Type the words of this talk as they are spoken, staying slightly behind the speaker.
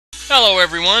Hello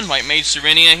everyone, White Mage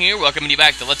Serenia here, welcoming you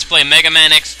back to Let's Play Mega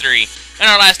Man X3. In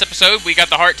our last episode, we got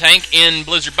the Heart Tank in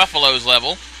Blizzard Buffalo's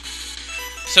level.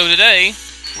 So today,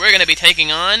 we're going to be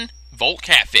taking on Volt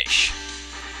Catfish.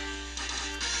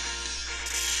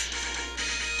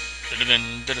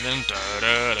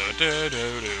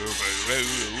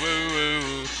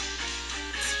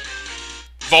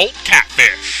 Volt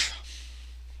Catfish.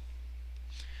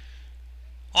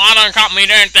 Well, I done caught me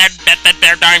there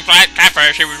that darn flat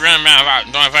catfish. He was running around about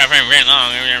 25 feet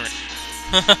long.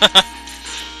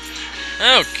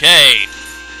 Okay.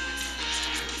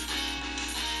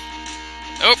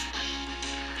 Oh.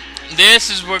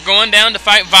 We're going down to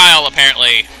fight Vile,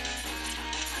 apparently.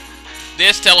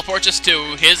 This teleports us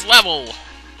to his level.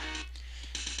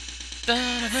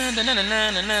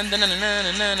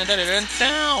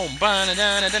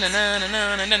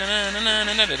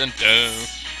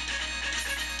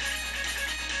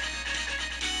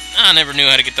 I never knew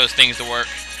how to get those things to work.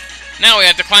 Now we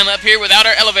have to climb up here without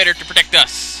our elevator to protect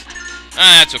us.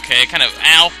 That's okay. Kind of,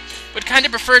 ow. Would kind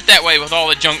of prefer it that way with all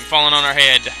the junk falling on our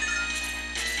head.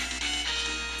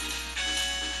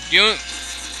 You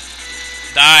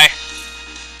die.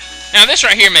 Now this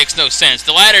right here makes no sense.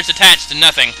 The ladder's attached to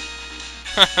nothing.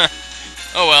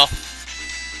 Oh well.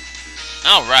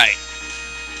 Alright.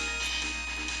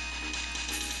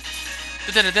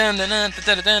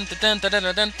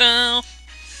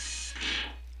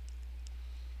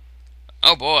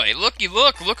 Oh boy, look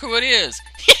who it is.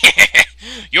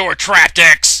 You're trapped,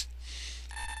 X.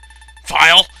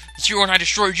 Vile, it's you and I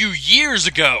destroyed you years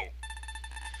ago.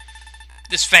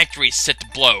 This factory is set to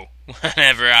blow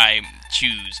whenever I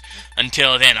choose.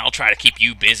 Until then, I'll try to keep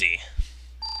you busy.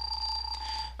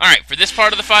 Alright, for this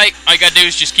part of the fight, all you gotta do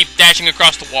is just keep dashing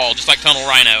across the wall, just like Tunnel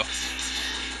Rhino.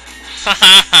 Ha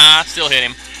ha ha, still hit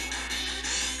him.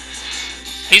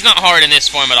 He's not hard in this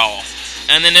form at all.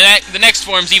 And then the next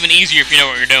form's even easier if you know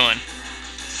what you're doing.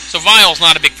 So Vile's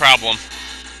not a big problem.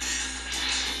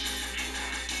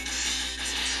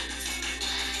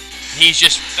 He's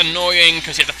just annoying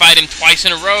because you have to fight him twice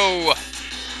in a row.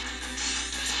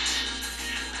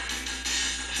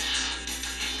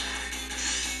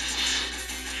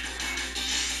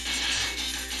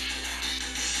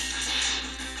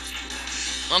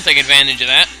 I'll take advantage of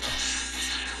that.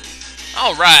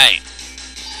 Alright.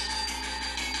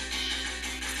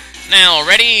 Now,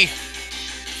 ready?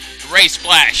 Ray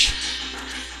Splash.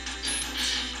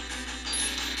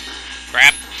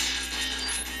 Crap.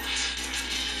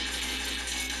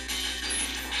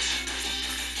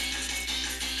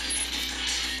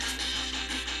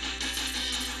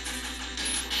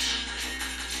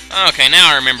 Okay, now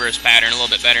I remember his pattern a little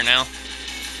bit better now.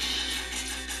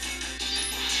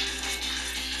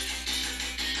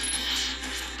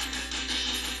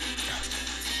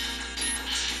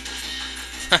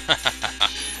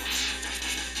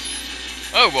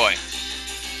 Oh boy.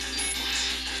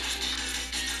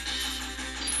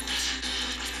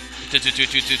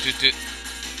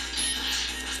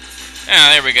 Ah,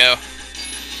 there we go.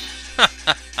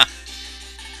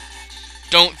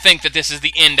 Don't think that this is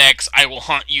the index. I will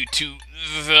haunt you to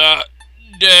the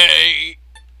day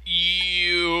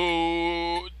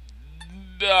you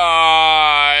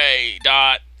die.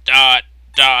 Dot, dot,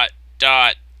 dot,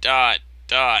 dot, dot,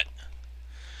 dot.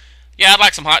 Yeah, I'd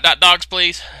like some hot dot dogs,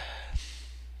 please.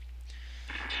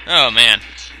 Oh, man.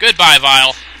 Goodbye,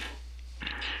 Vile.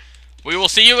 We will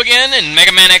see you again in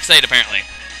Mega Man X8, apparently.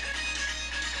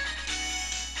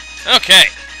 Okay.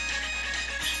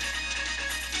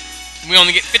 We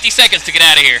only get 50 seconds to get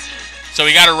out of here, so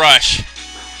we gotta rush.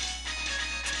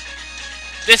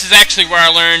 This is actually where I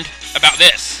learned about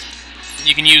this.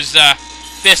 You can use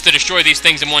this to destroy these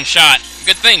things in one shot.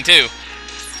 Good thing, too.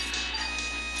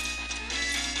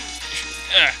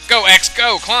 Go, X,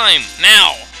 go, climb,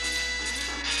 now!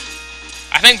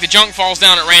 I think the junk falls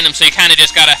down at random, so you kind of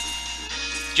just gotta...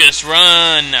 just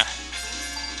run.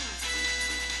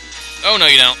 Oh, no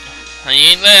you don't. You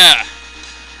ain't there.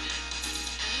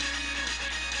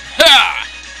 Ha!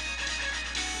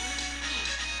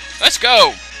 Let's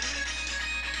go!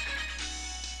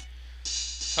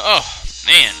 Oh,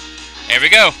 man. Here we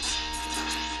go.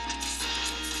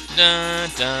 Dun,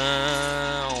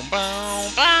 dun, bow,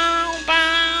 bow,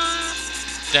 bow.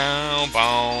 Down,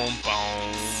 boom,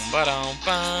 boom, ba-dum,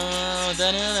 bow,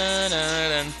 dun, dun,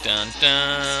 dun, dun,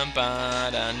 dun, ba,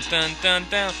 dun, dun, dun,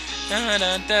 dun, dun,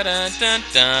 dun, dun, dun,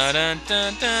 dun,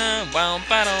 dun, dun, wow,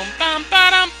 ba-dum, bum,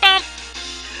 ba-dum, bum.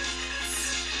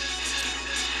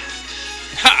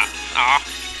 Ha! Ah.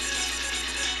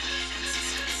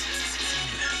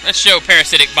 Let's show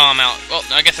Parasitic Bomb out. Well,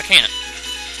 I guess I can't.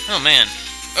 Oh, man.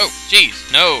 Oh, jeez.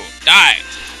 No. Die.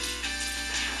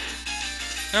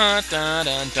 I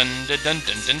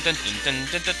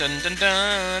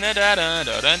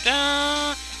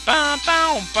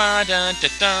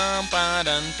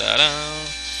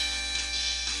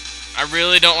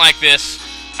really don't like this.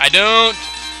 I don't.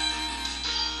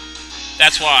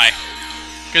 That's why.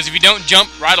 Because if you don't jump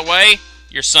right away,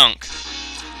 you're sunk.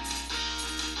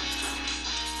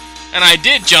 And I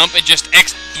did jump, it just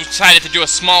decided to do a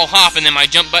small hop, and then my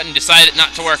jump button decided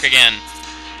not to work again.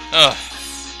 Ugh.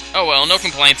 Oh well, no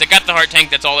complaints. I got the heart tank,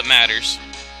 that's all that matters.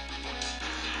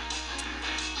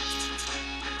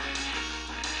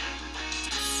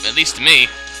 At least to me.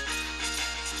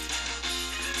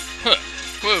 Huh.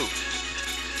 Whoa.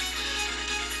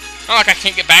 Oh, like I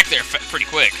can't get back there pretty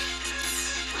quick.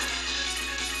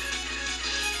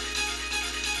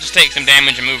 Just take some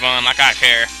damage and move on, like I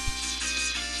care.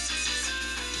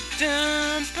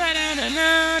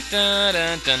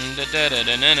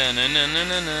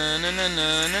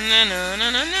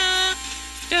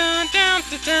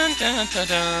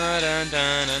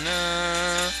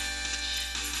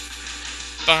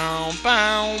 Bow,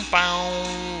 bow, bow,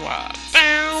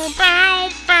 bow, bow,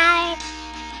 bow.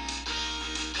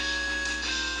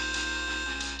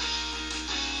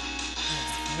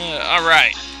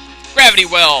 Alright. Gravity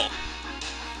well.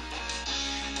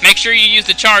 Make sure you use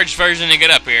the charged version to get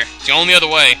up here. It's the only other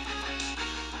way.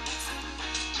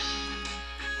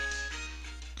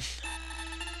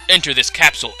 Enter this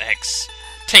capsule, X.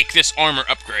 Take this armor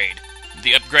upgrade.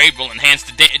 The upgrade will enhance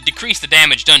decrease the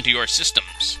damage done to your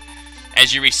systems.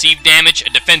 As you receive damage, a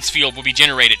defense field will be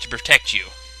generated to protect you.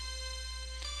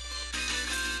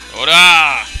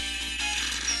 Ora!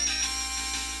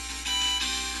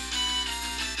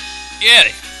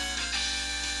 Yeah.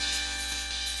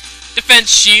 Defense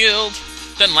shield.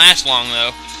 Doesn't last long,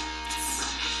 though.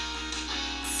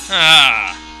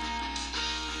 Ah.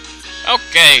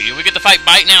 Okay, we get to fight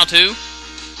Byte now, too?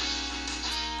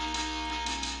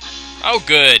 Oh,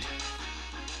 good.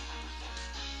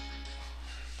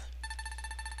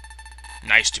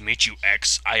 Nice to meet you,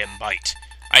 X. I am Byte.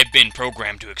 I've been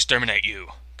programmed to exterminate you.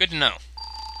 Good to know.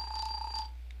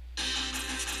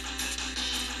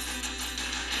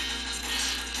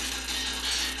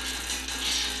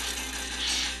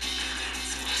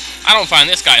 I don't find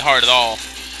this guy hard at all.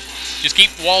 Just keep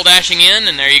wall dashing in,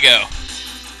 and there you go.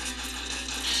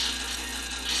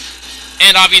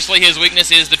 And obviously his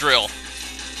weakness is the drill.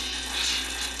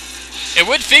 It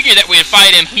would figure that we'd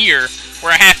fight him here,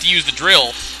 where I have to use the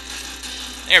drill.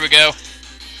 There we go.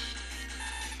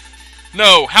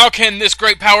 No, how can this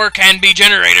great power can be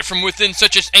generated from within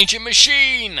such an ancient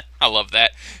machine? I love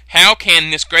that. How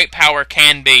can this great power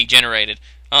can be generated?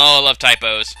 Oh, I love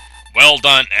typos. Well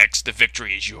done, X. The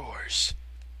victory is yours.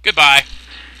 Goodbye.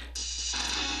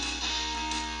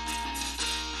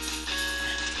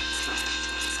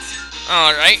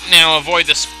 Alright, now avoid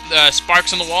the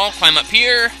sparks on the wall, climb up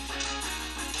here,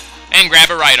 and grab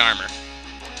a right armor.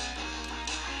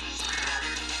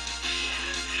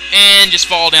 And just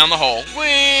fall down the hole.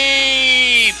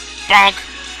 Whee! Bonk!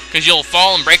 Because you'll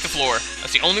fall and break the floor.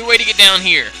 That's the only way to get down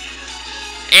here.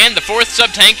 And the fourth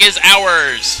sub-tank is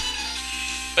ours.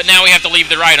 But now we have to leave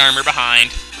the right armor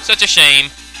behind. Such a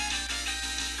shame.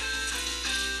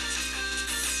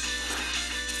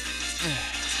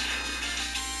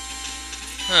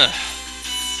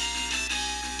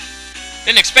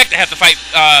 Didn't expect to have to fight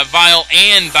Vile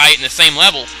and Byte in the same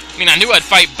level. I mean, I knew I'd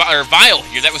fight Vile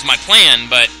here. That was my plan,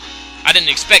 but I didn't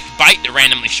expect Byte to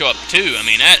randomly show up too. I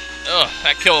mean, that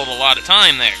killed a lot of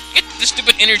time there. Get the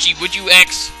stupid energy, would you,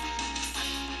 X?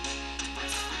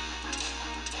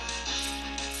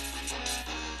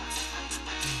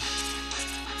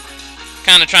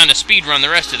 Kind of trying to speedrun the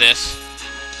rest of this.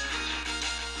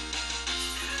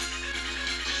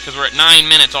 Because we're at 9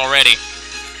 minutes already.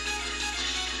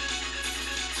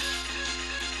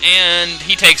 And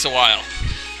he takes a while.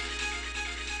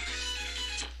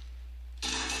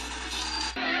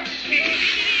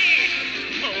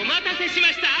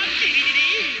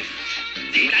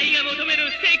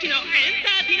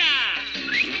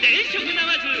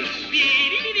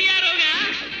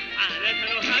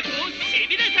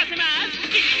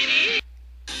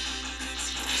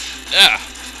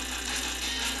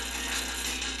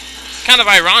 Kind of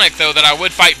ironic, though, that I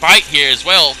would fight Byte here as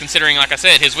well, considering, like I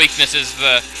said, his weakness is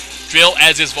the drill,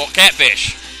 as is Volt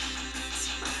Catfish.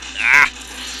 Ah!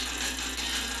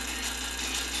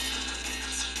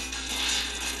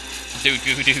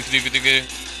 Do-do-do-do-do-do.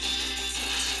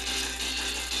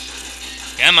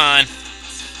 Come on.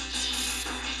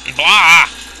 Blah!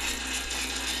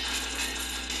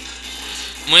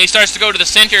 When he starts to go to the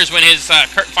center is when his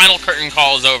final curtain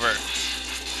call is over.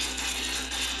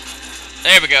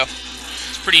 There we go.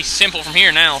 pretty simple from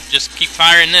here now. Just keep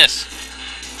firing this.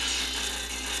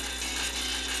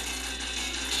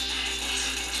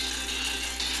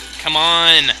 Come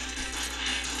on.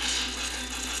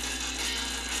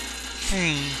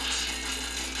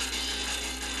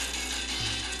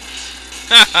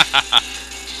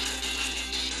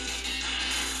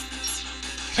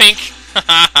 Pink.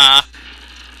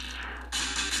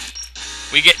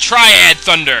 We get Triad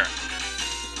Thunder.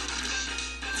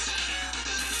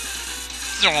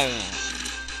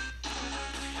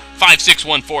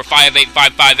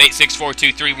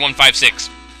 5614585586423156.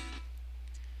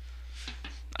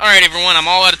 Alright everyone, I'm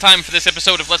all out of time for this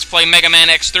episode of Let's Play Mega Man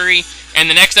X3, and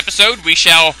the next episode we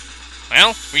shall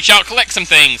collect some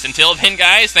things. Until then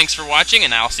guys, thanks for watching,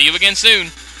 and I'll see you again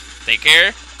soon. Take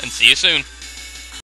care, and see you soon.